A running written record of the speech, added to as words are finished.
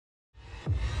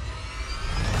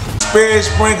Sperry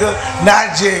Sprinkler,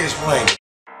 not Jerry Sprinkler.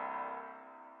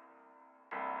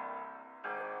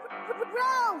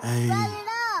 Hey.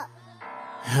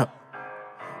 Yep.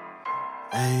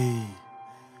 Hey.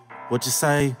 What you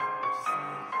say?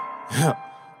 Yep.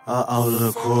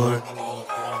 Lil Corey.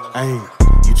 Hey.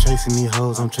 You chasing these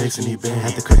hoes, I'm chasing these bands.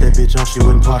 Had to cut that bitch off, she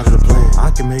wasn't part of the plan.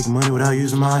 I can make money without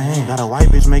using my hand. Got a white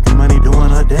bitch making money doing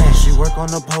her dance. She work on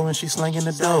the pole and she slinging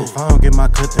the dough. If I don't get my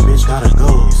cut, that bitch gotta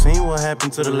go. You seen what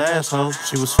happened to the last hoe?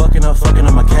 She was fucking up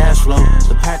my cash flow.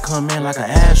 The pack come in like an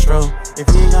Astro. If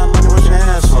you ain't got money, what's your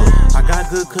asshole? I got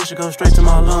good cushion, go straight to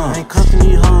my lungs. Ain't cuffing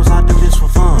these hoes, I do this for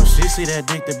fun. She see that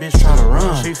dick, that bitch tryna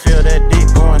run. She feel that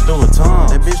dick going through her tongue.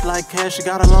 That bitch like cash, she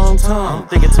got a long tongue. I'm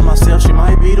thinking to myself, she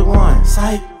might be the one.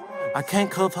 Psych. I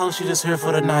can't cuff her, she just here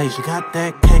for the night. She got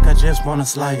that cake, I just wanna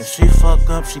slice. If she fuck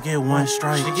up, she get one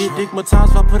strike. She get dick more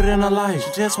times if I put it in her life.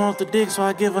 She just want the dick, so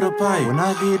I give her the pipe. When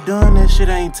I get done, that shit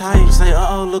ain't tight. She say,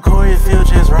 Lil Corey, it feel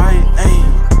just right.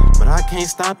 Ayy, but I can't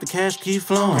stop, the cash keep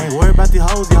flowing. Ain't worried about the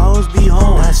hoes be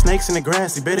home. Got snakes in the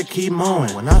grass, they better keep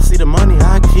mowing. When I see the money,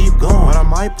 I keep going. But I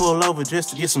might pull over just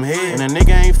to get some head. And a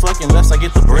nigga ain't fucking unless I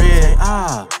get the bread.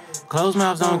 Closed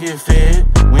mouths don't get fed.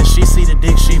 When she see the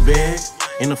dick, she beg.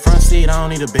 In the front seat, I don't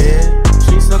need a bed.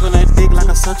 She suckin' that dick like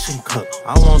a suction cup.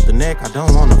 I want the neck, I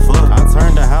don't want the fuck. I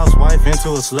turned the housewife into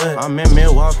a slut. I'm in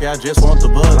Milwaukee, I just want the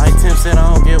buzz. Like Tim said,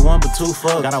 I don't get one but two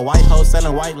fucks. Got a white hoe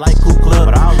selling white like Ku Klux.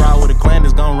 But I'll ride with a clan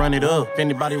that's gon' run it up. If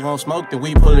anybody want smoke, then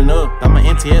we pullin' up. Got my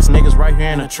NTS niggas right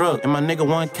here in the truck. And my nigga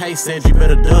 1K said you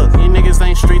better duck. These niggas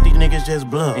ain't street, these niggas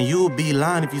just bluff. And you would be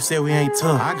lying if you said we ain't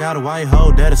tough. I got a white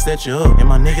hoe that'll set you up. And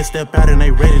my niggas step out and they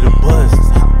ready to bust.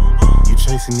 You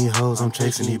chasing these hoes, I'm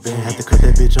chasing these bands. Had to cut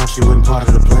that bitch off, she wasn't part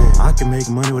of the plan. I can make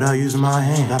money without using my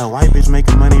hand. Got a white bitch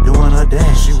making money doing her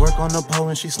dance. She work on the pole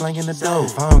and she slinging the dough.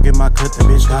 If I don't get my cut, that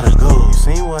bitch gotta go. You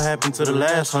seen what happened to the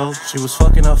last hoe? She was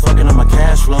fucking up my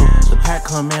cash flow. The pack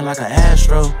come in like an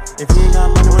Astro. If you ain't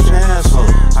got money, what's your asshole?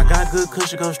 I got good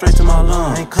cushion, go straight to my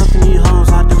lungs. Ain't cuffing these hoes,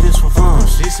 I do this for fun.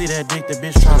 She see that dick, that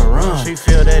bitch tryna run. She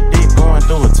feel that dick going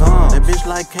through her tongue. That bitch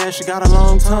like cash, she got a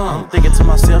long tongue. I'm thinking to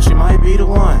myself, she might be the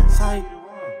one.